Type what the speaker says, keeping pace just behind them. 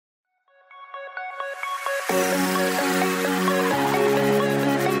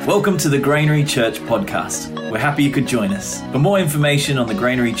Welcome to the Granary Church podcast. We're happy you could join us. For more information on the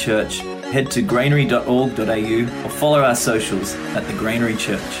Granary Church, head to granary.org.au or follow our socials at the Granary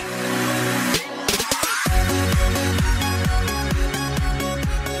Church.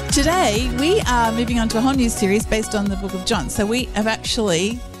 Today, we are moving on to a whole new series based on the book of John. So we have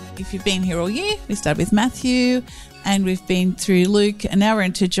actually, if you've been here all year, we started with Matthew and we've been through Luke and now we're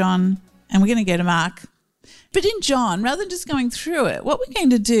into John and we're going to go to Mark. But in John, rather than just going through it, what we're going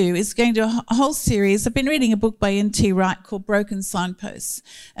to do is going to do a whole series. I've been reading a book by N.T. Wright called Broken Signposts.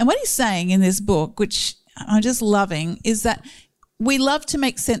 And what he's saying in this book, which I'm just loving, is that we love to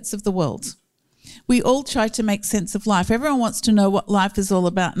make sense of the world. We all try to make sense of life. Everyone wants to know what life is all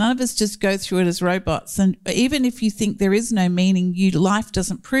about. None of us just go through it as robots. And even if you think there is no meaning, life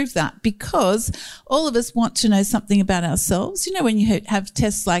doesn't prove that, because all of us want to know something about ourselves. You know, when you have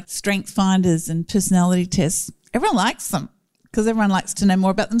tests like strength finders and personality tests, everyone likes them because everyone likes to know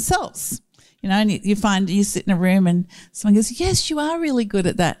more about themselves. You know, and you find you sit in a room and someone goes, yes, you are really good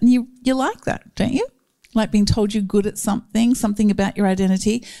at that. And you like that, don't you? Like being told you're good at something about your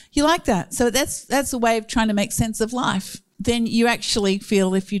identity. You like that. So that's a way of trying to make sense of life. Then you actually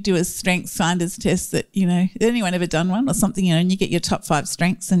feel, if you do a strengths finders test, that, you know, anyone ever done one or something, you know, and you get your top 5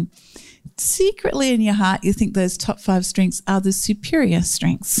 strengths, and secretly in your heart you think those top 5 strengths are the superior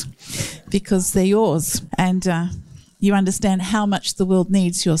strengths because they're yours, and you understand how much the world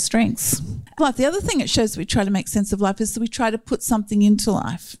needs your strengths. Like the other thing it shows we try to make sense of life is that we try to put something into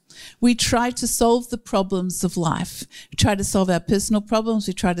life. We try to solve the problems of life. We try to solve our personal problems.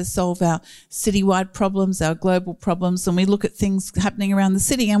 We try to solve our citywide problems, our global problems, and we look at things happening around the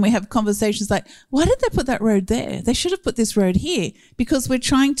city and we have conversations like, why did they put that road there? They should have put this road here, because we're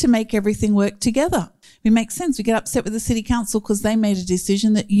trying to make everything work together. We make sense. We get upset with the city council because they made a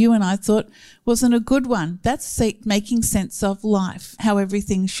decision that you and I thought wasn't a good one. That's making sense of life, how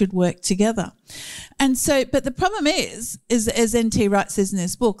everything should work together. And so, but the problem is as N.T. Wright says in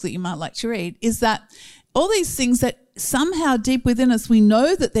this book that you might like to read, is that all these things that somehow deep within us, we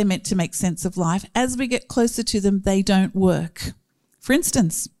know that they're meant to make sense of life. As we get closer to them, they don't work. For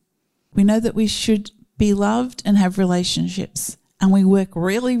instance, we know that we should be loved and have relationships, and we work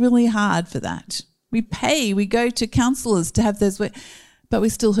really, really hard for that. We go to counsellors to have those, but we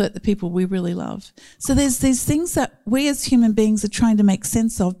still hurt the people we really love. So there's these things that we as human beings are trying to make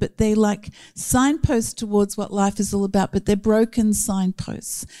sense of, but they're like signposts towards what life is all about, but they're broken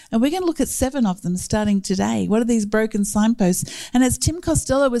signposts. And we're going to look at 7 of them starting today. What are these broken signposts? And as Tim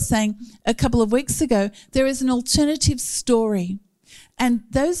Costello was saying a couple of weeks ago, there is an alternative story. And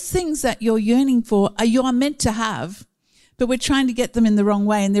those things that you're yearning for you are meant to have, but we're trying to get them in the wrong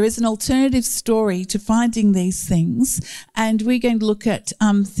way. And there is an alternative story to finding these things. And we're going to look at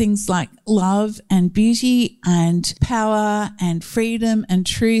things like love and beauty and power and freedom and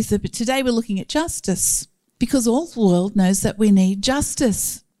truth. But today we're looking at justice, because all the world knows that we need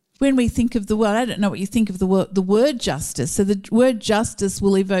justice. When we think of the world, I don't know what you think of the word justice. So the word justice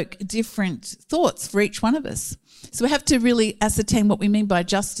will evoke different thoughts for each one of us. So we have to really ascertain what we mean by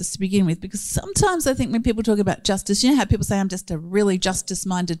justice to begin with, because sometimes I think when people talk about justice, you know how people say, I'm just a really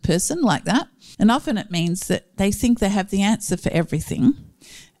justice-minded person, like that? And often it means that they think they have the answer for everything.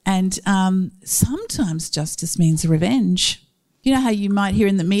 And sometimes justice means revenge. You know how you might hear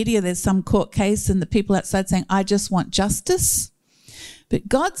in the media there's some court case and the people outside saying, I just want justice? But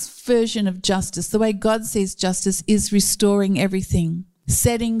God's version of justice, the way God sees justice, is restoring everything,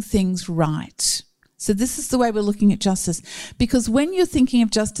 setting things right. So this is the way we're looking at justice, because when you're thinking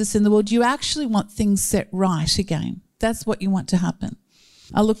of justice in the world, you actually want things set right again. That's what you want to happen.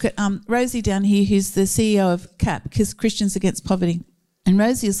 I'll look at Rosie down here, who's the CEO of CAP, Christians Against Poverty. And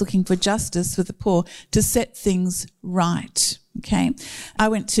Rosie is looking for justice for the poor to set things right. Okay. I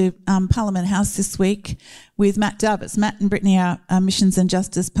went to Parliament House this week with Matt Davis. Matt and Brittany are missions and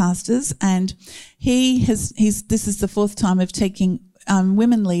justice pastors, and this is the 4th time of taking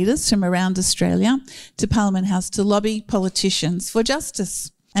women leaders from around Australia to Parliament House to lobby politicians for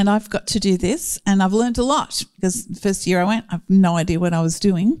justice. And I've got to do this, and I've learned a lot, because the first year I went, I have no idea what I was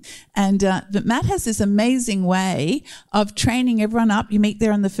doing. And but Matt has this amazing way of training everyone up. You meet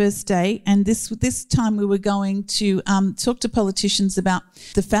there on the first day, and this time we were going to talk to politicians about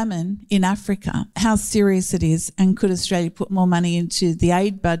the famine in Africa, how serious it is, and could Australia put more money into the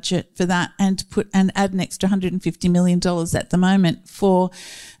aid budget for that, and add an extra $150 million at the moment for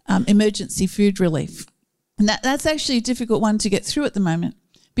emergency food relief. And that's actually a difficult one to get through at the moment,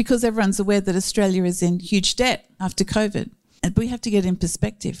 because everyone's aware that Australia is in huge debt after COVID. And we have to get in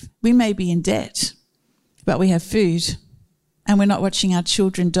perspective. We may be in debt, but we have food, and we're not watching our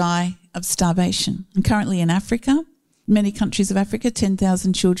children die of starvation. And currently in Africa, Many countries of Africa,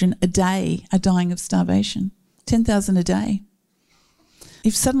 10,000 children a day are dying of starvation. 10,000 a day.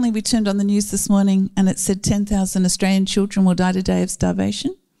 If suddenly we turned on the news this morning and it said 10,000 Australian children will die today of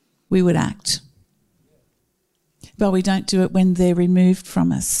starvation, we would act. But we don't do it when they're removed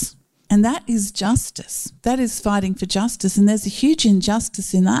from us. And that is justice. That is fighting for justice. And there's a huge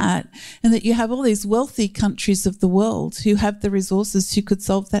injustice in that, and that you have all these wealthy countries of the world who have the resources who could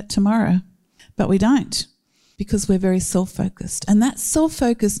solve that tomorrow. But we don't, because we're very self-focused. And that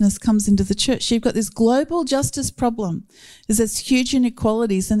self-focusedness comes into the church. You've got this global justice problem. There's huge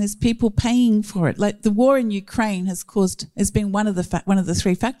inequalities and there's people paying for it. Like the war in Ukraine has been one of the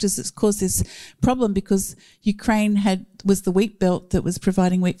three factors that's caused this problem, because Ukraine was the wheat belt that was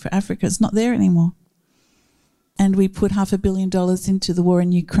providing wheat for Africa. It's not there anymore. And we put $500 million into the war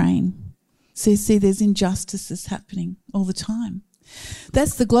in Ukraine. So you see, there's injustices happening all the time.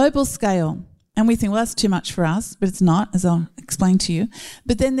 That's the global scale. And we think, well, that's too much for us, but it's not, as I'll explain to you.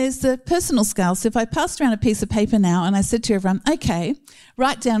 But then there's the personal scale. So if I passed around a piece of paper now and I said to everyone, okay,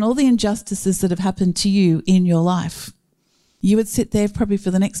 write down all the injustices that have happened to you in your life, you would sit there probably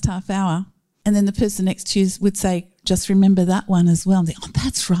for the next half hour, and then the person next to you would say, just remember that one as well. And think, oh,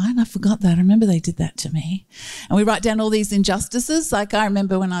 that's right, I forgot that. I remember they did that to me. And we write down all these injustices. Like I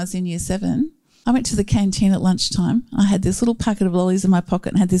remember when I was in year 7, I went to the canteen at lunchtime. I had this little packet of lollies in my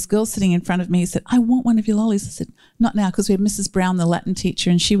pocket and had this girl sitting in front of me who said, I want one of your lollies. I said, not now, because we had Mrs. Brown, the Latin teacher,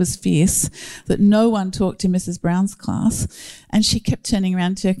 and she was fierce that no one talked to Mrs. Brown's class. And she kept turning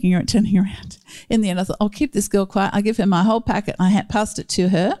around. In the end, I thought, I'll keep this girl quiet. I give her my whole packet. I had passed it to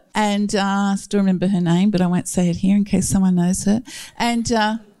her. And I still remember her name, but I won't say it here in case someone knows her. And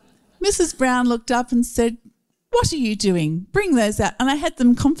Mrs. Brown looked up and said, what are you doing? Bring those out. And I had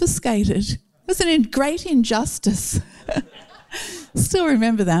them confiscated. It was a great injustice. Still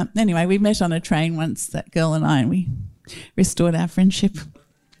remember that. Anyway, we met on a train once, that girl and I, and we restored our friendship.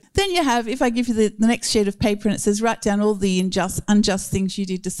 Then you have, if I give you the next sheet of paper and it says write down all the unjust things you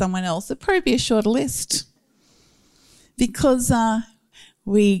did to someone else, it'd probably be a shorter list. Because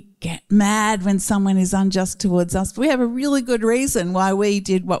we get mad when someone is unjust towards us, but we have a really good reason why we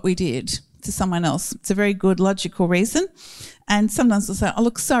did what we did to someone else. It's a very good logical reason. And sometimes we'll say, oh,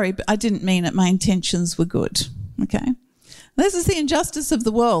 look, sorry, but I didn't mean it. My intentions were good. Okay? This is the injustice of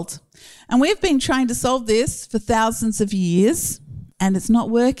the world. And we've been trying to solve this for thousands of years, and it's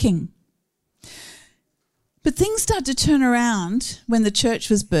not working. But things started to turn around when the church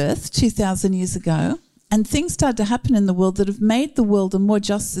was birthed 2,000 years ago, and things started to happen in the world that have made the world a more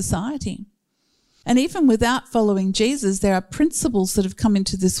just society. And even without following Jesus, there are principles that have come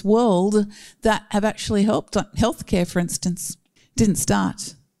into this world that have actually helped. Healthcare, for instance, didn't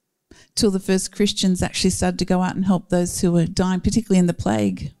start till the first Christians actually started to go out and help those who were dying, particularly in the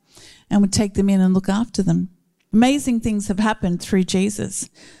plague, and would take them in and look after them. Amazing things have happened through Jesus.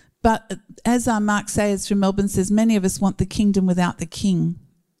 But as Mark Sayers from Melbourne says, many of us want the kingdom without the king.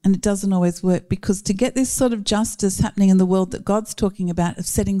 And it doesn't always work, because to get this sort of justice happening in the world that God's talking about, of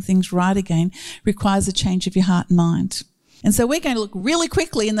setting things right again, requires a change of your heart and mind. And so we're going to look really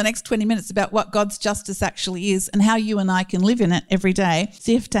quickly in the next 20 minutes about what God's justice actually is and how you and I can live in it every day.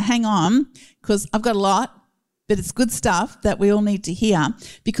 So you have to hang on, because I've got a lot, but it's good stuff that we all need to hear,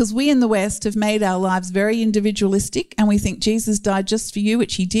 because we in the West have made our lives very individualistic, and we think Jesus died just for you,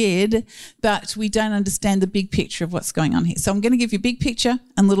 which he did, but we don't understand the big picture of what's going on here. So I'm going to give you big picture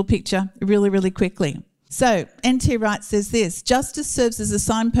and little picture really, really quickly. So N.T. Wright says this: justice serves as a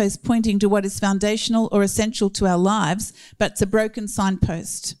signpost pointing to what is foundational or essential to our lives, but it's a broken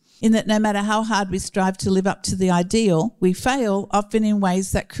signpost, in that no matter how hard we strive to live up to the ideal, we fail, often in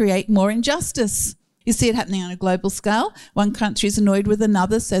ways that create more injustice. You see it happening on a global scale. One country is annoyed with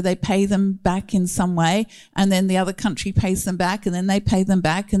another, so they pay them back in some way, and then the other country pays them back, and then they pay them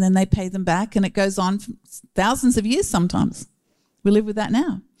back, and then they pay them back, and it goes on for thousands of years sometimes. We live with that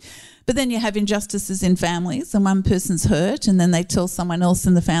now. But then you have injustices in families, and one person's hurt, and then they tell someone else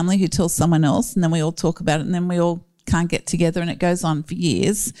in the family who tells someone else, and then we all talk about it, and then we all can't get together, and it goes on for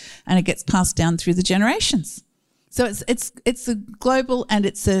years, and it gets passed down through the generations. So it's a global and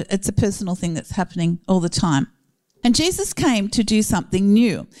it's a personal thing that's happening all the time. And Jesus came to do something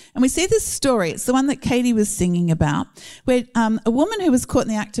new. And we see this story. It's the one that Katie was singing about, where a woman who was caught in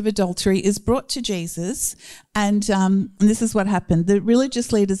the act of adultery is brought to Jesus. And this is what happened. The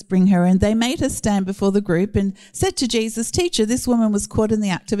religious leaders bring her, and they made her stand before the group and said to Jesus, "Teacher, this woman was caught in the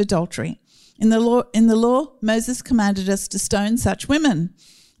act of adultery. In the law, Moses commanded us to stone such women.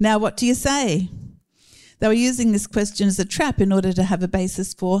 Now what do you say?" They were using this question as a trap in order to have a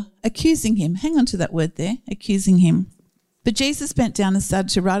basis for accusing him. Hang on to that word there, accusing him. But Jesus bent down and started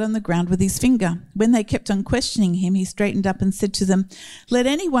to write on the ground with his finger. When they kept on questioning him, he straightened up and said to them, "Let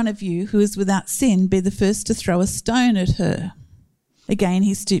any one of you who is without sin be the first to throw a stone at her." Again,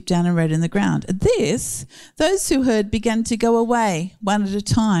 he stooped down and wrote in the ground. At this, those who heard began to go away, one at a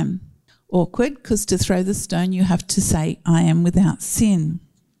time. Awkward, because to throw the stone you have to say, "I am without sin."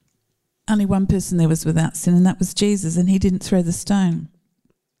 Only one person there was without sin, and that was Jesus, and he didn't throw the stone.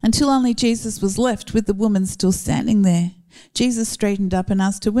 Until only Jesus was left with the woman still standing there. Jesus straightened up and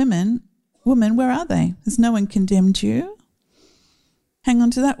asked her, "Woman, where are they? Has no one condemned you?" Hang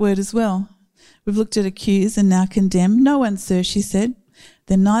on to that word as well. We've looked at accuse and now condemn. "No one, sir," she said.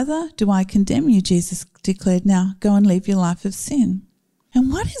 "Then neither do I condemn you," Jesus declared. "Now go and live your life of sin."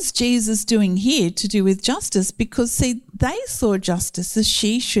 And what is Jesus doing here to do with justice? Because, see, they saw justice as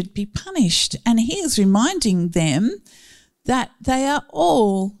she should be punished. And he is reminding them that they are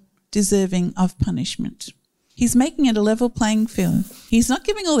all deserving of punishment. He's making it a level playing field. He's not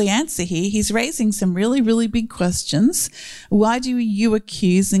giving all the answer here. He's raising some really, really big questions. Why do you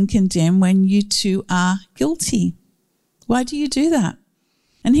accuse and condemn when you too are guilty? Why do you do that?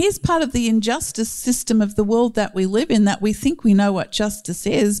 And here's part of the injustice system of the world that we live in, that we think we know what justice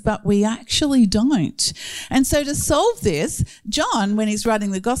is, but we actually don't. And so to solve this, John, when he's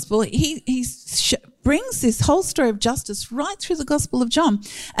writing the gospel, he brings this whole story of justice right through the Gospel of John.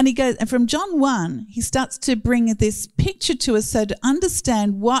 And he goes, and from John 1, he starts to bring this picture to us so to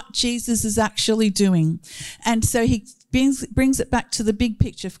understand what Jesus is actually doing. And so he brings it back to the big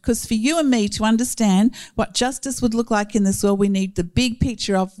picture, because for you and me to understand what justice would look like in this world, we need the big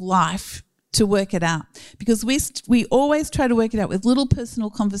picture of life to work it out, because we always try to work it out with little personal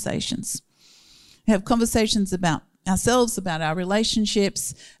conversations. We have conversations about ourselves, about our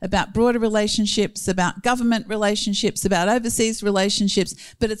relationships, about broader relationships, about government relationships, about overseas relationships,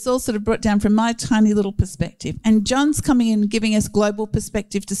 but it's all sort of brought down from my tiny little perspective. And John's coming in giving us global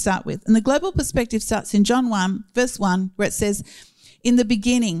perspective to start with. And the global perspective starts in John 1, verse 1, where it says, "In the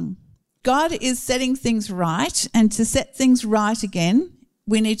beginning," God is setting things right, and to set things right again,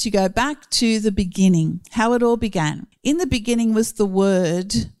 we need to go back to the beginning, how it all began. In the beginning was the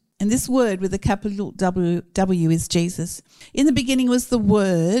Word. And this word with a capital W is Jesus. In the beginning was the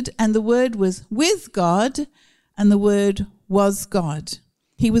Word, and the Word was with God, and the Word was God.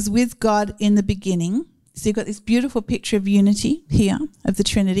 He was with God in the beginning. So you've got this beautiful picture of unity here, of the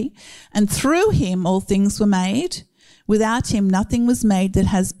Trinity. And through him all things were made. Without him nothing was made that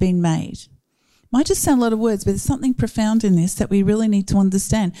has been made. Might just sound a lot of words, but there's something profound in this that we really need to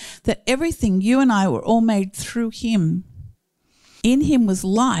understand. That everything, you and I, were all made through him. In him was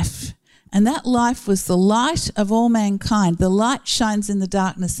life, and that life was the light of all mankind. The light shines in the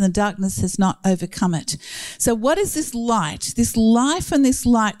darkness, and the darkness has not overcome it. So what is this light, this life and this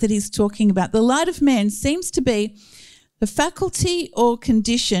light that he's talking about? The light of man seems to be the faculty or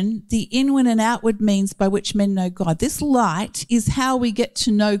condition, the inward and outward means by which men know God. This light is how we get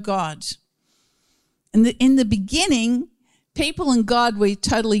to know God. And in the beginning, people and God were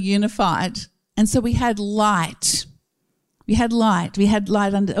totally unified, and so we had light. We had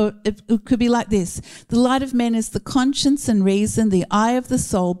light under, or it could be like this. The light of men is the conscience and reason, the eye of the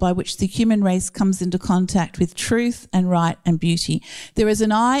soul by which the human race comes into contact with truth and right and beauty. There is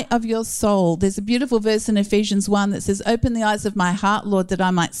an eye of your soul. There's a beautiful verse in Ephesians 1 that says, "Open the eyes of my heart, Lord, that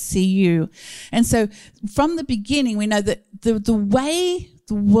I might see you." And so from the beginning, we know that the way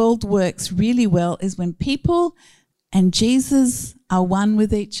the world works really well is when people and Jesus are one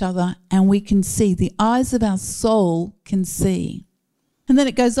with each other, and we can see, the eyes of our soul can see. And then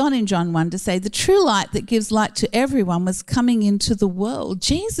it goes on in John 1 to say, the true light that gives light to everyone was coming into the world.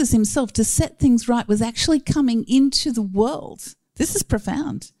 Jesus himself, to set things right, was actually coming into the world. This is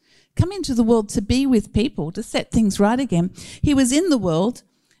profound. Come into the world to be with people, to set things right again. He was in the world,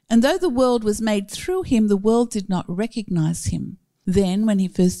 and though the world was made through him, the world did not recognize him then when he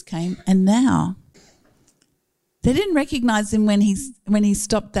first came, and now. They didn't recognize him when he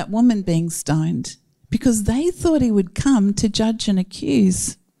stopped that woman being stoned, because they thought he would come to judge and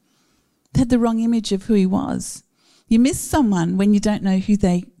accuse. They had the wrong image of who he was. You miss someone when you don't know who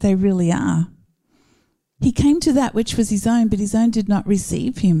they really are. He came to that which was his own, but his own did not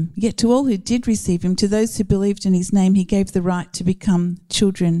receive him. Yet to all who did receive him, to those who believed in his name, he gave the right to become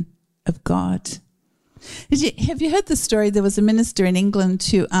children of God. Have you heard the story? There was a minister in England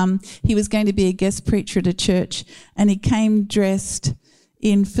who he was going to be a guest preacher at a church, and he came dressed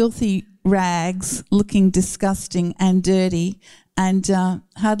in filthy rags, looking disgusting and dirty, and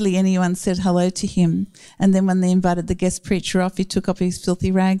hardly anyone said hello to him. And then when they invited the guest preacher off, he took off his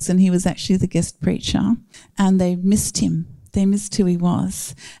filthy rags, and he was actually the guest preacher, and they missed him. They missed who he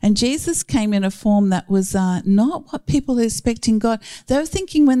was. And Jesus came in a form that was not what people are expecting God. They were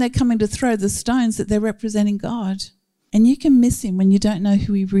thinking when they're coming to throw the stones that they're representing God. And you can miss him when you don't know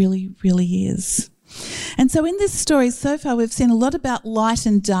who he really, really is. And so in this story so far, we've seen a lot about light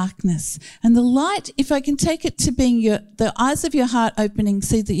and darkness. And the light, if I can take it to being the eyes of your heart opening,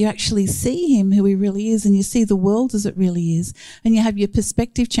 so that you actually see him, who he really is, and you see the world as it really is, and you have your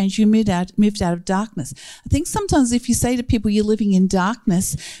perspective change. You moved out of darkness. I think sometimes if you say to people you're living in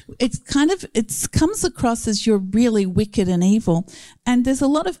darkness, it comes across as you're really wicked and evil. And there's a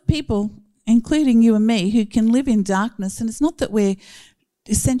lot of people, including you and me, who can live in darkness. And it's not that we're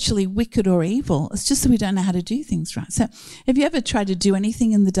essentially wicked or evil. It's just that we don't know how to do things right. So have you ever tried to do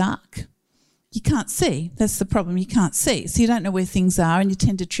anything in the dark? You can't see. That's the problem. You can't see. So you don't know where things are, and you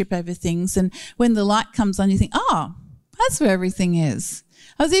tend to trip over things. And when the light comes on, you think, oh, that's where everything is.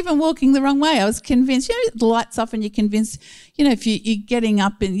 I was even walking the wrong way. I was convinced, the light's off and you're convinced, if you're getting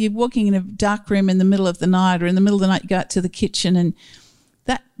up and you're walking in a dark room in the middle of the night, or in the middle of the night you go out to the kitchen, and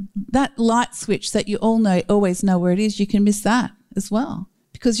that light switch that you always know where it is, you can miss that as well,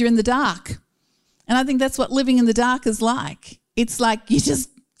 because you're in the dark. And I think that's what living in the dark is like. It's like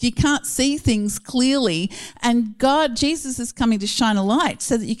you can't see things clearly. And Jesus is coming to shine a light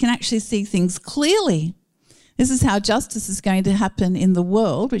so that you can actually see things clearly. This is how justice is going to happen in the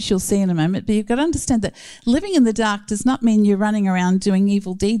world, which you'll see in a moment. But you've got to understand that living in the dark does not mean you're running around doing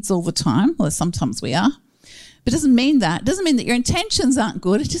evil deeds all the time. Well, sometimes we are. But it doesn't mean that. It doesn't mean that your intentions aren't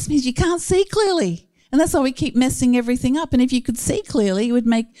good. It just means you can't see clearly. And that's why we keep messing everything up. And if you could see clearly, it would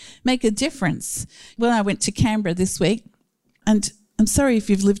make a difference. When I went to Canberra this week, and I'm sorry if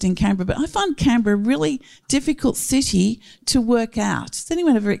you've lived in Canberra, but I find Canberra a really difficult city to work out. Has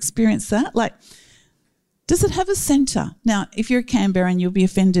anyone ever experienced that? Does it have a centre? Now, if you're a Canberran, you'll be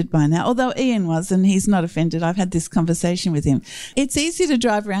offended by now, although Ian was, and he's not offended. I've had this conversation with him. It's easy to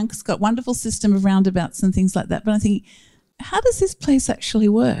drive around because it's got a wonderful system of roundabouts and things like that. But I think, how does this place actually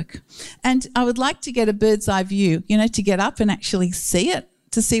work? And I would like to get a bird's eye view, to get up and actually see it,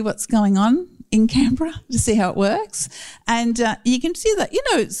 to see what's going on in Canberra, to see how it works. And you can see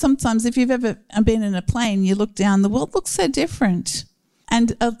that, sometimes if you've ever been in a plane, you look down, the world looks so different.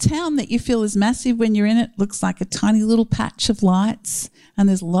 And a town that you feel is massive when you're in it looks like a tiny little patch of lights, and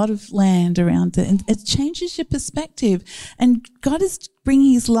there's a lot of land around it. And it changes your perspective. And God is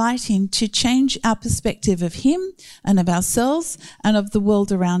bringing his light in to change our perspective of him and of ourselves and of the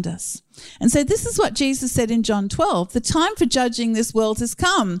world around us. And so this is what Jesus said in John 12. The time for judging this world has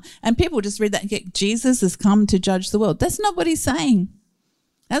come. And people just read that and get, Jesus has come to judge the world. That's not what he's saying.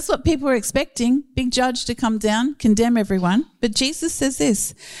 That's what people are expecting, big judge to come down, condemn everyone. But Jesus says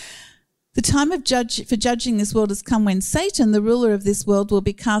this, the time for judging this world has come when Satan, the ruler of this world, will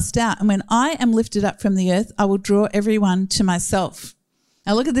be cast out. And when I am lifted up from the earth, I will draw everyone to myself.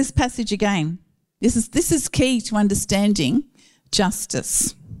 Now look at this passage again. This is key to understanding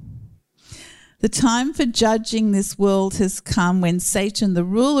justice. The time for judging this world has come when Satan, the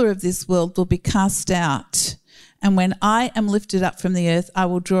ruler of this world, will be cast out. And when I am lifted up from the earth, I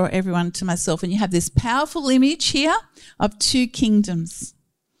will draw everyone to myself. And you have this powerful image here of two kingdoms.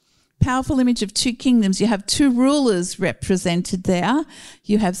 Powerful image of two kingdoms. You have two rulers represented there.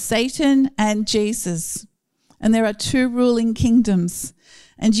 You have Satan and Jesus. And there are two ruling kingdoms.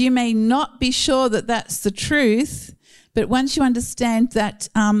 And you may not be sure that that's the truth, but once you understand that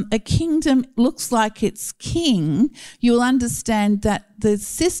a kingdom looks like its king, you'll understand that the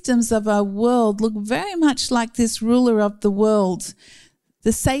systems of our world look very much like this ruler of the world,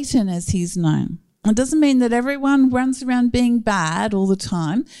 the Satan as he's known. It doesn't mean that everyone runs around being bad all the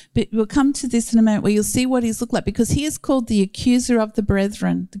time, but we'll come to this in a moment where you'll see what he's looked like, because he is called the accuser of the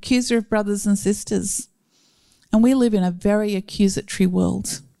brethren, the accuser of brothers and sisters. And we live in a very accusatory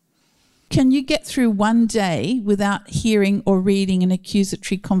world. Can you get through one day without hearing or reading an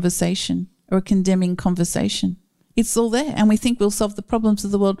accusatory conversation or a condemning conversation? It's all there, and we think we'll solve the problems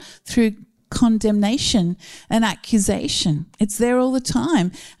of the world through condemnation and accusation. It's there all the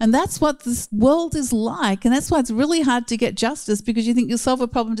time. And that's what this world is like. And that's why it's really hard to get justice, because you think you'll solve a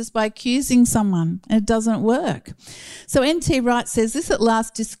problem just by accusing someone, and it doesn't work. So N.T. Wright says, this at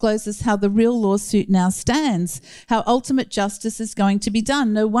last discloses how the real lawsuit now stands, how ultimate justice is going to be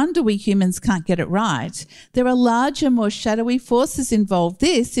done. No wonder we humans can't get it right. There are larger, more shadowy forces involved.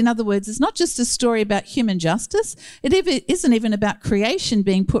 This, in other words, is not just a story about human justice. It isn't even about creation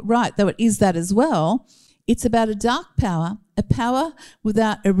being put right, though it is that as well. It's about a dark power, a power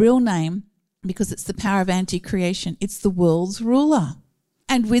without a real name, because it's the power of anti-creation. It's the world's ruler.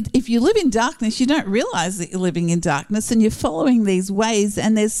 And if you live in darkness, you don't realize that you're living in darkness and you're following these ways,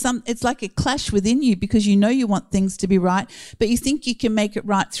 and it's like a clash within you because you know you want things to be right, but you think you can make it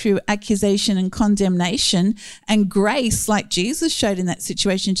right through accusation and condemnation, and grace, like Jesus showed in that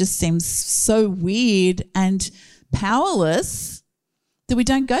situation, just seems so weird and powerless that we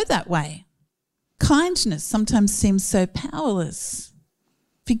don't go that way. Kindness sometimes seems so powerless.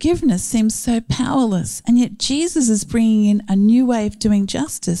 Forgiveness seems so powerless, and yet Jesus is bringing in a new way of doing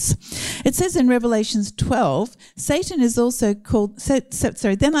justice. It says in Revelation 12, Satan is also called,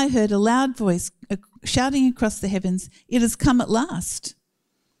 then I heard a loud voice shouting across the heavens, "It has come at last."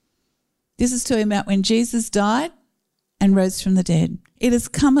 This is talking about when Jesus died and rose from the dead. It has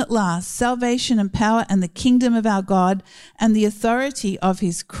come at last, salvation and power and the kingdom of our God and the authority of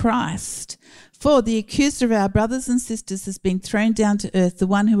his Christ. For the accuser of our brothers and sisters has been thrown down to earth, the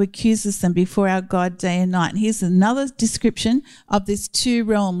one who accuses them before our God day and night. And here's another description of these two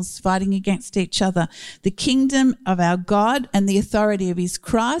realms fighting against each other. The kingdom of our God and the authority of his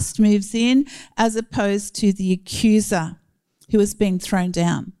Christ moves in, as opposed to the accuser who has been thrown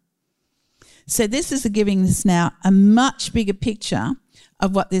down. So this is giving us now a much bigger picture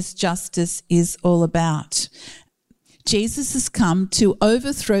of what this justice is all about. Jesus has come to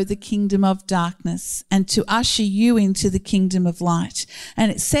overthrow the kingdom of darkness and to usher you into the kingdom of light.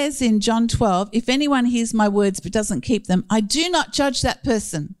 And it says in John 12, if anyone hears my words but doesn't keep them, I do not judge that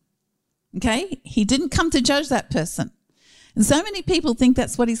person. Okay? He didn't come to judge that person. And so many people think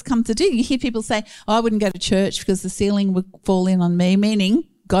that's what he's come to do. You hear people say, I wouldn't go to church because the ceiling would fall in on me, meaning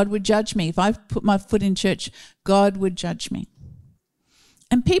God would judge me. If I put my foot in church, God would judge me.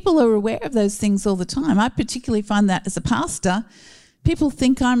 And people are aware of those things all the time. I particularly find that as a pastor, people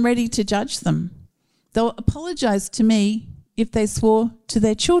think I'm ready to judge them. They'll apologise to me if they swore to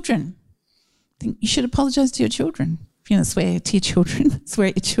their children. I think you should apologise to your children. If you're going to swear to your children, swear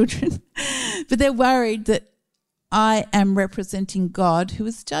at your children. But they're worried that I am representing God who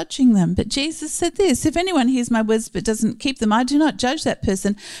is judging them. But Jesus said this, if anyone hears my words but doesn't keep them, I do not judge that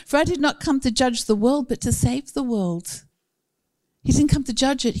person, for I did not come to judge the world but to save the world. He didn't come to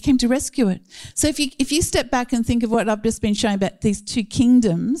judge it, he came to rescue it. So if you step back and think of what I've just been showing about these two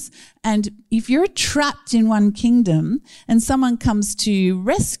kingdoms, and if you're trapped in one kingdom and someone comes to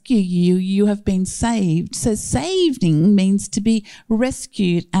rescue you, you have been saved. So saving means to be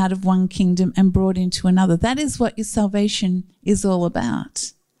rescued out of one kingdom and brought into another. That is what your salvation is all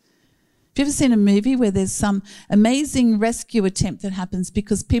about. Have you ever seen a movie where there's some amazing rescue attempt that happens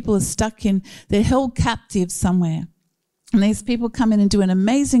because people are stuck they're held captive somewhere? And these people come in and do an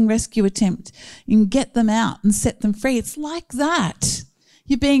amazing rescue attempt and get them out and set them free. It's like that.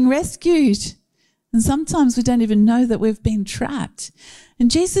 You're being rescued. And sometimes we don't even know that we've been trapped. And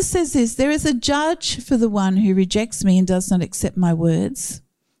Jesus says this, there is a judge for the one who rejects me and does not accept my words.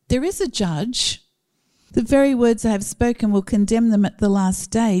 There is a judge. The very words I have spoken will condemn them at the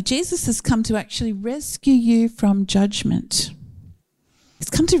last day. Jesus has come to actually rescue you from judgment. He's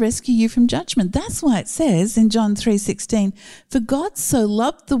come to rescue you from judgment. That's why it says in John 3:16, for God so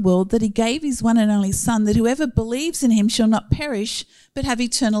loved the world that he gave his one and only Son, that whoever believes in him shall not perish but have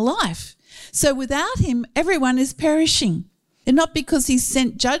eternal life. So without him, everyone is perishing. And not because he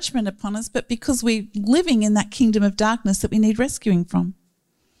sent judgment upon us, but because we're living in that kingdom of darkness that we need rescuing from.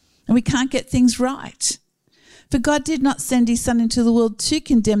 And we can't get things right. For God did not send his Son into the world to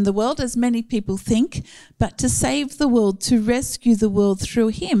condemn the world, as many people think, but to save the world, to rescue the world through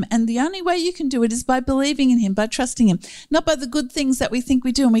him. And the only way you can do it is by believing in him, by trusting him, not by the good things that we think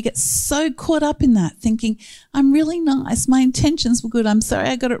we do. And we get so caught up in that, thinking, I'm really nice, my intentions were good, I'm sorry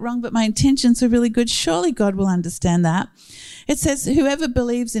I got it wrong, but my intentions were really good. Surely God will understand that. It says, whoever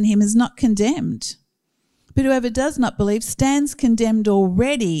believes in him is not condemned. But whoever does not believe stands condemned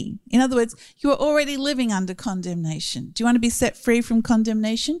already. In other words, you are already living under condemnation. Do you want to be set free from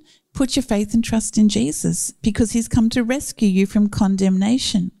condemnation? Put your faith and trust in Jesus, because he's come to rescue you from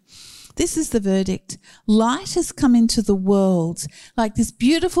condemnation. This is the verdict. Light has come into the world. Like this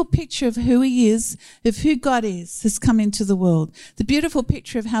beautiful picture of who he is, of who God is, has come into the world. The beautiful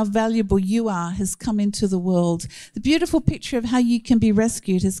picture of how valuable you are has come into the world. The beautiful picture of how you can be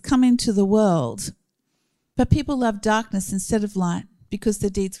rescued has come into the world. But people love darkness instead of light because their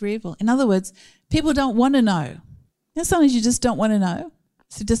deeds were evil. In other words, people don't want to know. Sometimes you just don't want to know.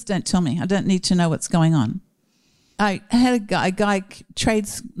 So just don't tell me. I don't need to know what's going on. I had a guy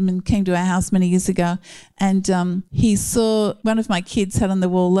tradesman came to our house many years ago, and he saw one of my kids had on the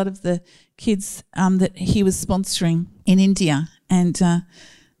wall a lot of the kids that he was sponsoring in India. And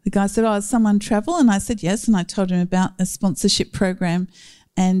the guy said, oh, has someone travel? And I said, yes. And I told him about a sponsorship program.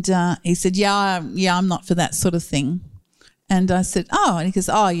 And he said, yeah, I'm not for that sort of thing. And I said, oh, and he goes,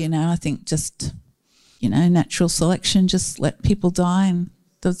 oh, I think just, natural selection, just let people die and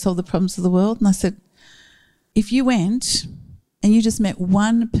that's all the problems of the world. And I said, if you went and you just met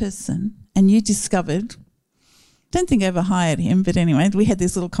one person and you discovered, don't think I ever hired him, but anyway, we had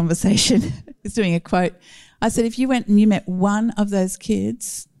this little conversation. He's doing a quote. I said, if you went and you met one of those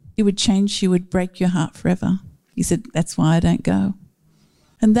kids, it would change you, would break your heart forever. He said, that's why I don't go.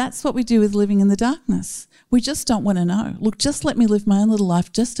 And that's what we do with living in the darkness. We just don't want to know. Look, just let me live my own little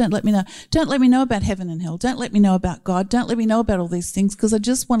life. Just don't let me know. Don't let me know about heaven and hell. Don't let me know about God. Don't let me know about all these things because I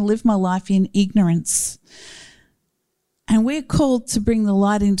just want to live my life in ignorance. And we're called to bring the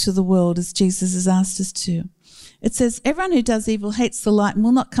light into the world as Jesus has asked us to. It says, everyone who does evil hates the light and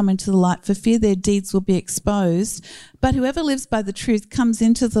will not come into the light for fear their deeds will be exposed. But whoever lives by the truth comes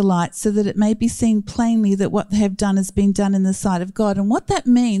into the light so that it may be seen plainly that what they have done has been done in the sight of God. And what that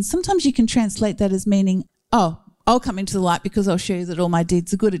means, sometimes you can translate that as meaning, oh, I'll come into the light because I'll show you that all my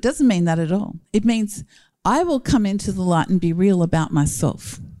deeds are good. It doesn't mean that at all. It means I will come into the light and be real about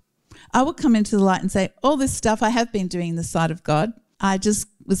myself. I will come into the light and say, all this stuff I have been doing in the sight of God, I just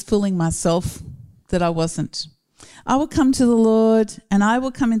was fooling myself that I wasn't. I will come to the Lord and I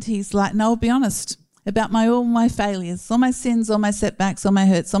will come into his light and I will be honest about all my failures, all my sins, all my setbacks, all my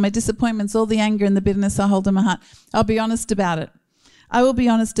hurts, all my disappointments, all the anger and the bitterness I hold in my heart. I'll be honest about it. I will be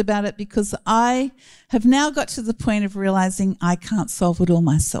honest about it because I have now got to the point of realizing I can't solve it all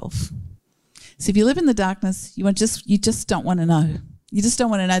myself. So if you live in the darkness, you just don't want to know. You just don't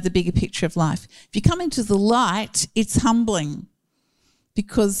want to know the bigger picture of life. If you come into the light, it's humbling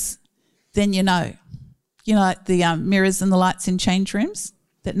because then you know. Like the mirrors and the lights in change rooms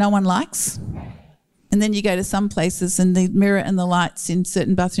that no one likes. And then you go to some places and the mirror and the lights in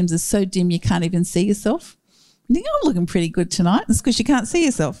certain bathrooms are so dim you can't even see yourself. You think, I'm looking pretty good tonight. That's because you can't see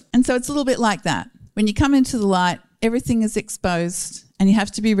yourself. And so it's a little bit like that. When you come into the light, everything is exposed and you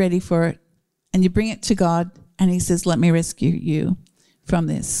have to be ready for it. And you bring it to God and he says, let me rescue you from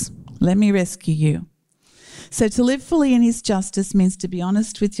this. Let me rescue you. So to live fully in his justice means to be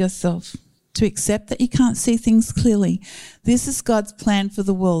honest with yourself. To accept that you can't see things clearly. This is God's plan for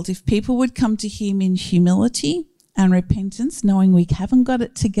the world. If people would come to him in humility and repentance, knowing we haven't got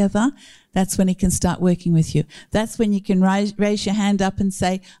it together, that's when he can start working with you. That's when you can raise your hand up and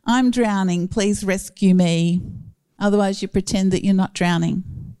say, I'm drowning, please rescue me. Otherwise you pretend that you're not drowning.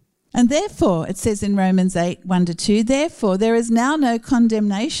 And therefore, it says in Romans 8, 1-2, therefore there is now no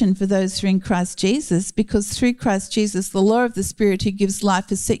condemnation for those who are in Christ Jesus, because through Christ Jesus, the law of the Spirit who gives life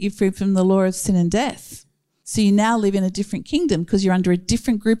has set you free from the law of sin and death. So you now live in a different kingdom because you're under a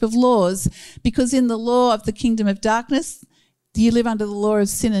different group of laws, because in the law of the kingdom of darkness, you live under the law of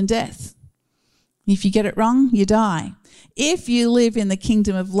sin and death. If you get it wrong, you die. If you live in the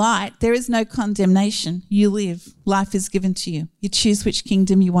kingdom of light, there is no condemnation. You live. Life is given to you. You choose which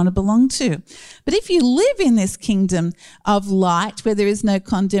kingdom you want to belong to. But if you live in this kingdom of light where there is no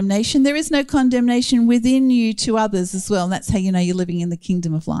condemnation, there is no condemnation within you to others as well. And that's how you know you're living in the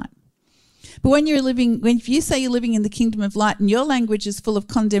kingdom of light. But if you say you're living in the kingdom of light and your language is full of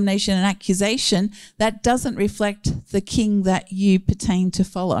condemnation and accusation, that doesn't reflect the king that you pertain to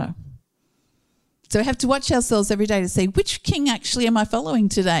follow. So we have to watch ourselves every day to see, which king actually am I following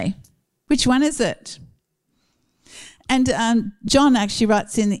today? Which one is it? And John actually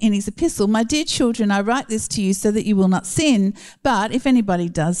writes in his epistle, my dear children, I write this to you so that you will not sin. But if anybody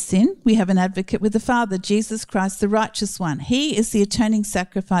does sin, we have an advocate with the Father, Jesus Christ, the righteous one. He is the atoning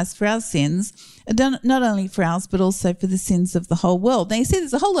sacrifice for our sins, not only for ours, but also for the sins of the whole world. Now you see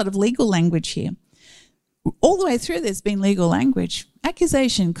there's a whole lot of legal language here. All the way through there's been legal language.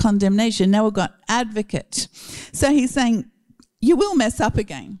 Accusation, condemnation. Now we've got advocate. So he's saying, you will mess up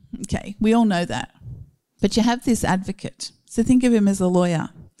again. Okay, we all know that. But you have this advocate. So think of him as a lawyer.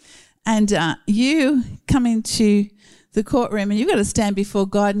 And you come into the courtroom and you've got to stand before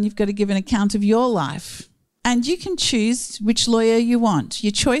God and you've got to give an account of your life. And you can choose which lawyer you want.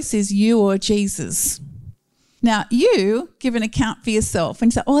 Your choice is you or Jesus. Now, you give an account for yourself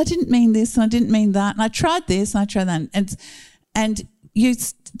and say, oh, I didn't mean this and I didn't mean that and I tried this and I tried that. And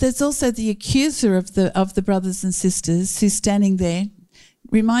there's also the accuser of the brothers and sisters who's standing there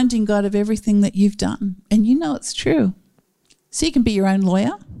reminding God of everything that you've done. And you know it's true. So you can be your own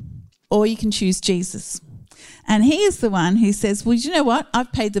lawyer or you can choose Jesus. And he is the one who says, well, you know what?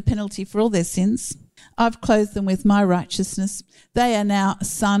 I've paid the penalty for all their sins. I've clothed them with my righteousness. They are now a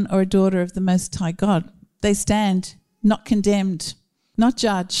son or a daughter of the Most High God. They stand not condemned, not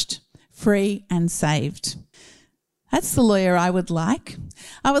judged, free and saved. That's the lawyer I would like.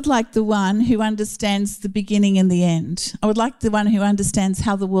 I would like the one who understands the beginning and the end. I would like the one who understands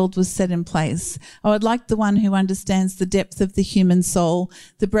how the world was set in place. I would like the one who understands the depth of the human soul,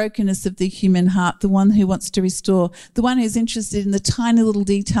 the brokenness of the human heart, the one who wants to restore, the one who's interested in the tiny little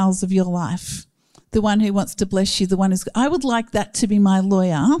details of your life, the one who wants to bless you, the one who's... I would like that to be my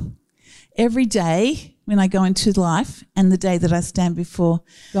lawyer every day when I go into life and the day that I stand before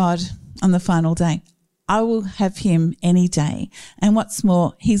God on the final day. I will have him any day. And what's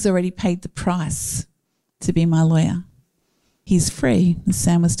more, he's already paid the price to be my lawyer. He's free, as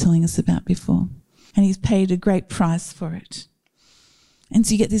Sam was telling us about before. And he's paid a great price for it. And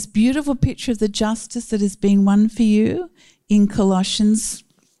so you get this beautiful picture of the justice that has been won for you in Colossians,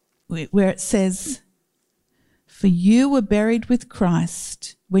 where it says, "For you were buried with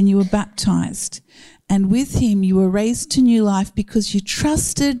Christ when you were baptized, and with him you were raised to new life because you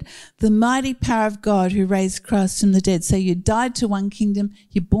trusted the mighty power of God who raised Christ from the dead." So you died to one kingdom,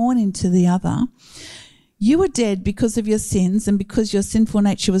 you're born into the other. You were dead because of your sins and because your sinful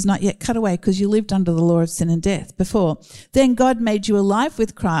nature was not yet cut away, because you lived under the law of sin and death before. Then God made you alive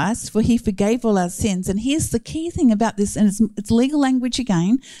with Christ, for he forgave all our sins. And here's the key thing about this, and it's legal language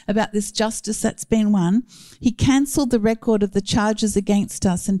again, about this justice that's been won. He cancelled the record of the charges against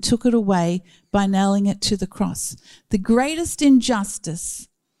us and took it away by nailing it to the cross. The greatest injustice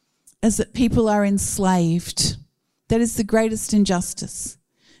is that people are enslaved. That is the greatest injustice.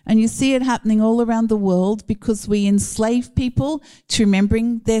 And you see it happening all around the world because we enslave people to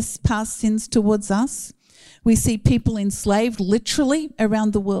remembering their past sins towards us. We see people enslaved literally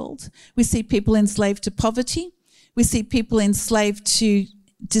around the world. We see people enslaved to poverty. We see people enslaved to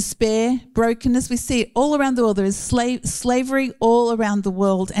despair, brokenness. We see it all around the world. There is slavery all around the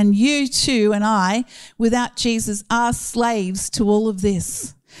world. And you too and I, without Jesus, are slaves to all of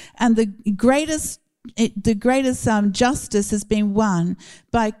this. And the greatest justice has been won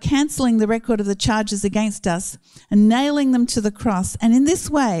by cancelling the record of the charges against us and nailing them to the cross. And in this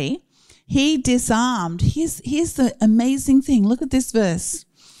way, he disarmed. Here's the amazing thing. Look at this verse.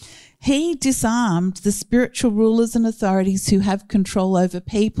 He disarmed the spiritual rulers and authorities who have control over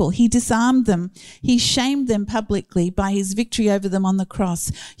people. He disarmed them. He shamed them publicly by his victory over them on the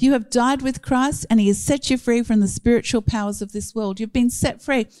cross. You have died with Christ and he has set you free from the spiritual powers of this world. You've been set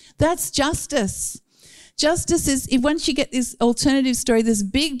free. That's justice. Justice is, if once you get this alternative story, this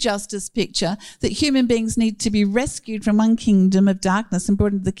big justice picture that human beings need to be rescued from one kingdom of darkness and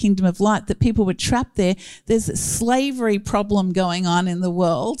brought into the kingdom of light, that people were trapped there. There's a slavery problem going on in the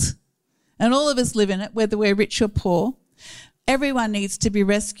world. And all of us live in it, whether we're rich or poor. Everyone needs to be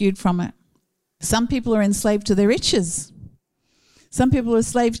rescued from it. Some people are enslaved to their riches. Some people are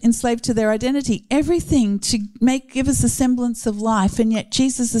enslaved to their identity. Everything to give us a semblance of life, and yet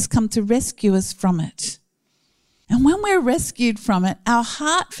Jesus has come to rescue us from it. And when we're rescued from it, our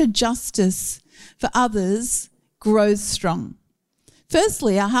heart for justice for others grows strong.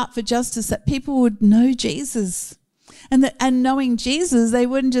 Firstly, our heart for justice, that people would know Jesus. And knowing Jesus, they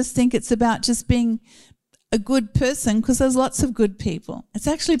wouldn't just think it's about just being a good person, because there's lots of good people. It's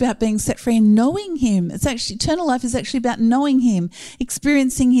actually about being set free and knowing him. It's actually, eternal life is actually about knowing him,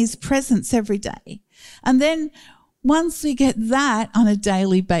 experiencing his presence every day. And then once we get that on a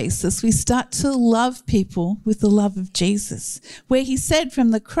daily basis, we start to love people with the love of Jesus, where he said from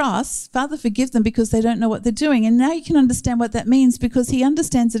the cross, "Father, forgive them because they don't know what they're doing." And now you can understand what that means, because he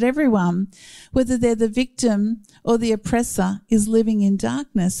understands that everyone, whether they're the victim or the oppressor, is living in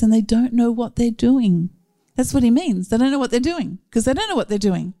darkness and they don't know what they're doing. That's what he means. They don't know what they're doing because they don't know what they're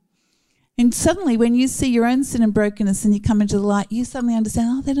doing. And suddenly when you see your own sin and brokenness and you come into the light, you suddenly understand,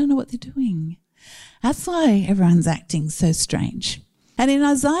 oh, they don't know what they're doing. That's why everyone's acting so strange. And in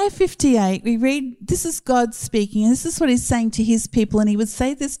Isaiah 58, we read, this is God speaking, and this is what he's saying to his people, and he would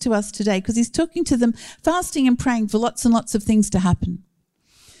say this to us today because he's talking to them, fasting and praying for lots and lots of things to happen.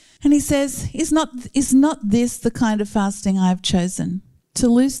 And he says, is not this the kind of fasting I have chosen? To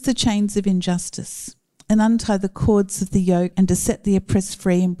loose the chains of injustice and untie the cords of the yoke, and to set the oppressed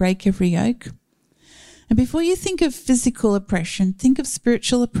free and break every yoke? And before you think of physical oppression, think of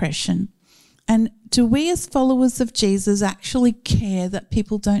spiritual oppression. And do we as followers of Jesus actually care that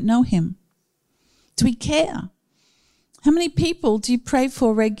people don't know him? Do we care? How many people do you pray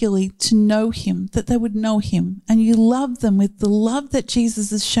for regularly to know him, that they would know him, and you love them with the love that Jesus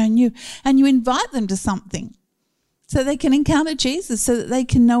has shown you, and you invite them to something so they can encounter Jesus, so that they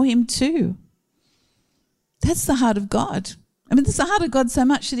can know him too? That's the heart of God. I mean, that's the heart of God so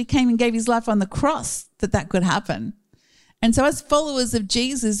much that he came and gave his life on the cross that could happen. And so as followers of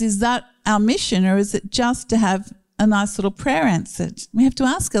Jesus, is that our mission, or is it just to have a nice little prayer answered? We have to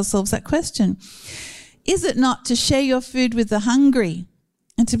ask ourselves that question. Is it not to share your food with the hungry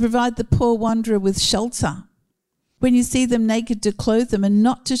and to provide the poor wanderer with shelter? When you see them naked, to clothe them and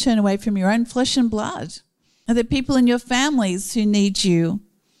not to turn away from your own flesh and blood? Are there people in your families who need you,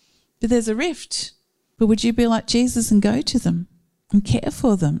 but there's a rift? But would you be like Jesus and go to them and care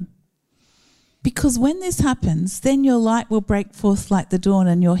for them? Because when this happens, then your light will break forth like the dawn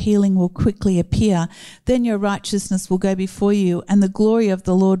and your healing will quickly appear. Then your righteousness will go before you and the glory of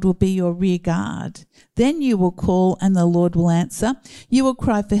the Lord will be your rear guard. Then you will call and the Lord will answer. You will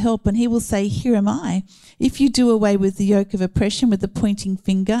cry for help and he will say, here am I. If you do away with the yoke of oppression with the pointing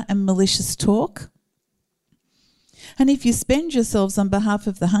finger and malicious talk, and if you spend yourselves on behalf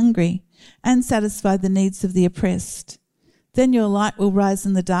of the hungry and satisfy the needs of the oppressed, then your light will rise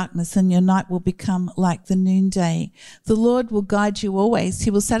in the darkness and your night will become like the noonday. The Lord will guide you always. He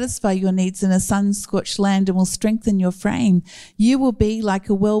will satisfy your needs in a sun-scorched land and will strengthen your frame. You will be like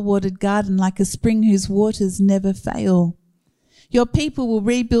a well-watered garden, like a spring whose waters never fail. Your people will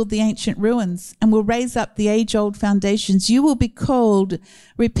rebuild the ancient ruins and will raise up the age-old foundations. You will be called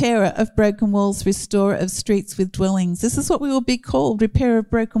repairer of broken walls, restorer of streets with dwellings. This is what we will be called, repairer of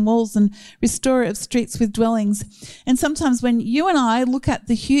broken walls and restorer of streets with dwellings. And sometimes when you and I look at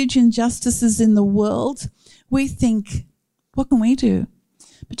the huge injustices in the world, we think, what can we do?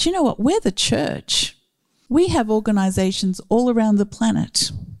 But you know what? We're the church. We have organisations all around the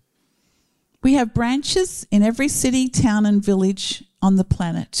planet. We have branches in every city, town and village on the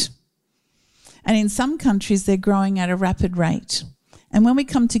planet. And in some countries, they're growing at a rapid rate. And when we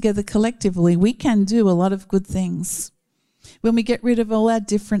come together collectively, we can do a lot of good things. When we get rid of all our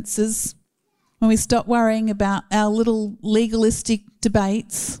differences, when we stop worrying about our little legalistic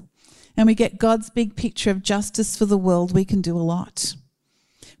debates, and we get God's big picture of justice for the world, we can do a lot.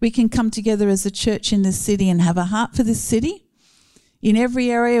 We can come together as a church in this city and have a heart for this city, in every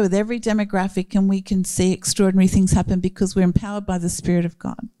area with every demographic, and we can see extraordinary things happen because we're empowered by the Spirit of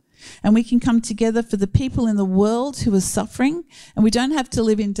God. And we can come together for the people in the world who are suffering, and we don't have to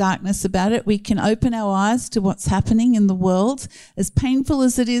live in darkness about it. We can open our eyes to what's happening in the world, as painful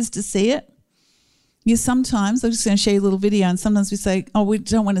as it is to see it. Sometimes, I'm just going to show you a little video, and sometimes we say, oh, we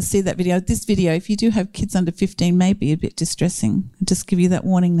don't want to see that video. This video, if you do have kids under 15, may be a bit distressing. I'll just give you that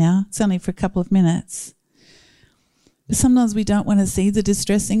warning now. It's only for a couple of minutes. But sometimes we don't want to see the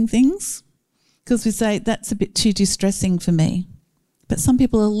distressing things because we say, that's a bit too distressing for me. But some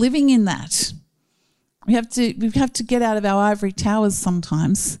people are living in that. We have to get out of our ivory towers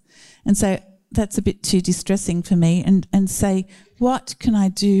sometimes and say, that's a bit too distressing for me, and say, what can I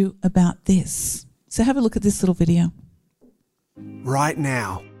do about this? So have a look at this little video. Right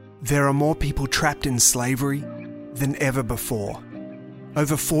now, there are more people trapped in slavery than ever before.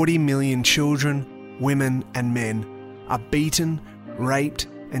 Over 40 million children, women and men are beaten, raped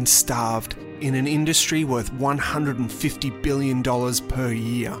and starved in an industry worth $150 billion per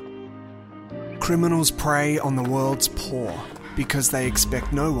year. Criminals prey on the world's poor because they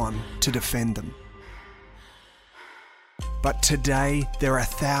expect no one to defend them. But today, there are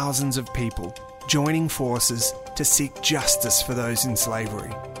thousands of people joining forces to seek justice for those in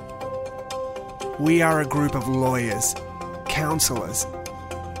slavery. We are a group of lawyers, counsellors,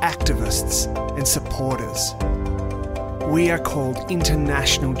 activists and supporters. We are called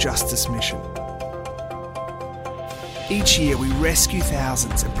International Justice Mission. Each year we rescue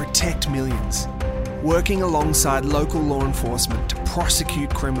thousands and protect millions, working alongside local law enforcement to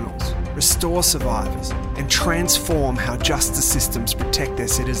prosecute criminals, restore survivors, and transform how justice systems protect their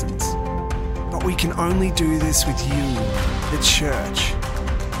citizens. But we can only do this with you, the church.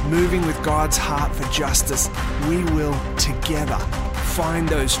 Moving with God's heart for justice, we will, together, find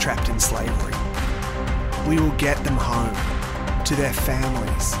those trapped in slavery. We will get them home, to their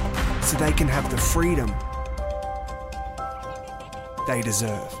families, so they can have the freedom they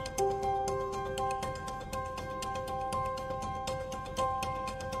deserve.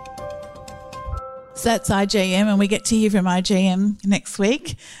 So that's IJM, and we get to hear from IJM next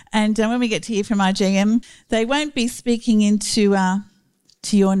week. And when we get to hear from IJM, they won't be speaking into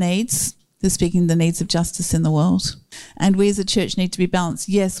to your needs. They're speaking the needs of justice in the world. And we as a church need to be balanced.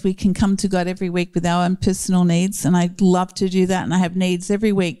 Yes, we can come to God every week with our own personal needs, and I love to do that. And I have needs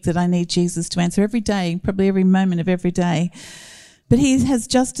every week that I need Jesus to answer every day, probably every moment of every day. But he has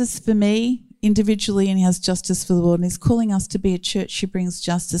justice for me individually, and he has justice for the world, and he's calling us to be a church who brings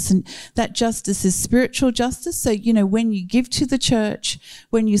justice. And that justice is spiritual justice. So, when you give to the church,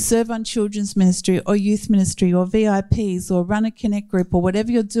 when you serve on children's ministry or youth ministry or VIPs or run a connect group or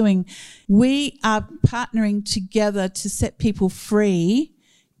whatever you're doing, we are partnering together to set people free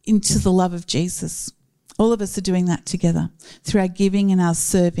into the love of Jesus. All of us are doing that together through our giving and our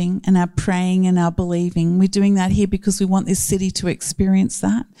serving and our praying and our believing. We're doing that here because we want this city to experience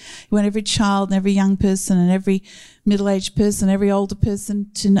that. We want every child and every young person and every middle-aged person, every older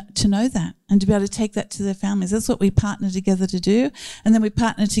person to know that and to be able to take that to their families. That's what we partner together to do. And then we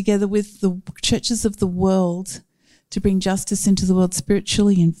partner together with the churches of the world to bring justice into the world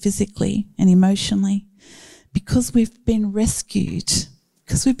spiritually and physically and emotionally because we've been rescued.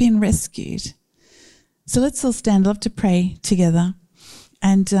 So let's all stand. I'd love to pray together.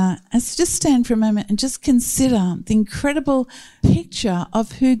 And let's just stand for a moment and just consider the incredible picture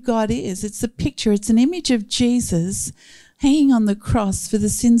of who God is. It's a picture, it's an image of Jesus hanging on the cross for the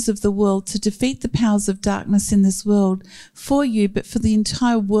sins of the world to defeat the powers of darkness in this world for you, but for the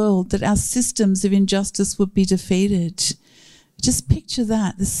entire world, that our systems of injustice would be defeated. Just picture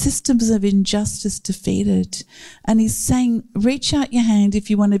that, the systems of injustice defeated. And he's saying, reach out your hand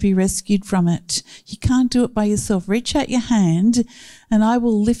if you want to be rescued from it. You can't do it by yourself. Reach out your hand and I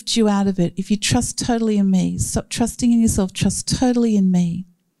will lift you out of it if you trust totally in me. Stop trusting in yourself. Trust totally in me.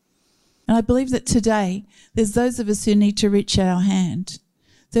 And I believe that today there's those of us who need to reach out our hand,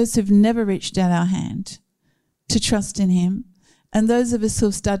 those who've never reached out our hand to trust in him, and those of us who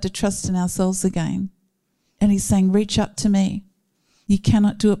have started to trust in ourselves again. And he's saying, reach up to me. You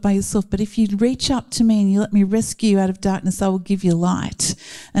cannot do it by yourself. But if you reach up to me and you let me rescue you out of darkness, I will give you light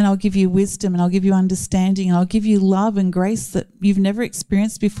and I'll give you wisdom and I'll give you understanding and I'll give you love and grace that you've never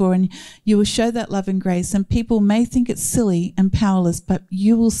experienced before. And you will show that love and grace. And people may think it's silly and powerless, but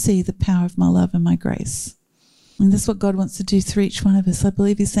you will see the power of my love and my grace. And that's what God wants to do through each one of us. I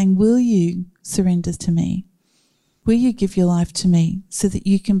believe he's saying, will you surrender to me? Will you give your life to me so that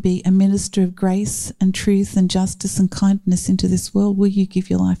you can be a minister of grace and truth and justice and kindness into this world? Will you give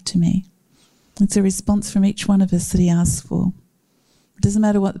your life to me? It's a response from each one of us that he asks for. It doesn't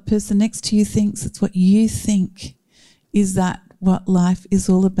matter what the person next to you thinks. It's what you think. Is that what life is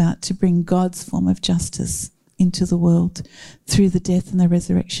all about, to bring God's form of justice into the world through the death and the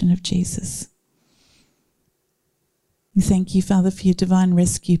resurrection of Jesus? We thank you, Father, for your divine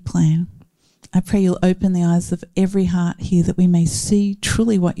rescue plan. I pray you'll open the eyes of every heart here that we may see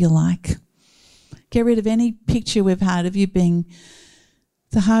truly what you're like. Get rid of any picture we've had of you being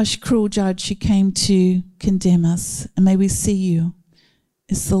the harsh, cruel judge who came to condemn us. And may we see you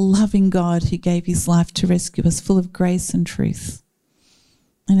as the loving God who gave his life to rescue us, full of grace and truth.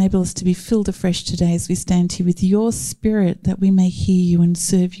 Enable us to be filled afresh today as we stand here with your Spirit, that we may hear you and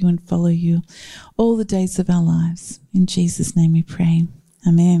serve you and follow you all the days of our lives. In Jesus' name we pray.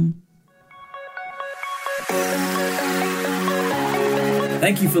 Amen.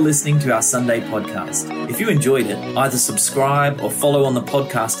 Thank you for listening to our Sunday podcast. If you enjoyed it, either subscribe or follow on the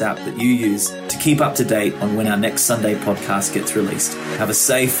podcast app that you use to keep up to date on when our next Sunday podcast gets released. Have a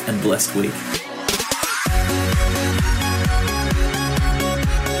safe and blessed week.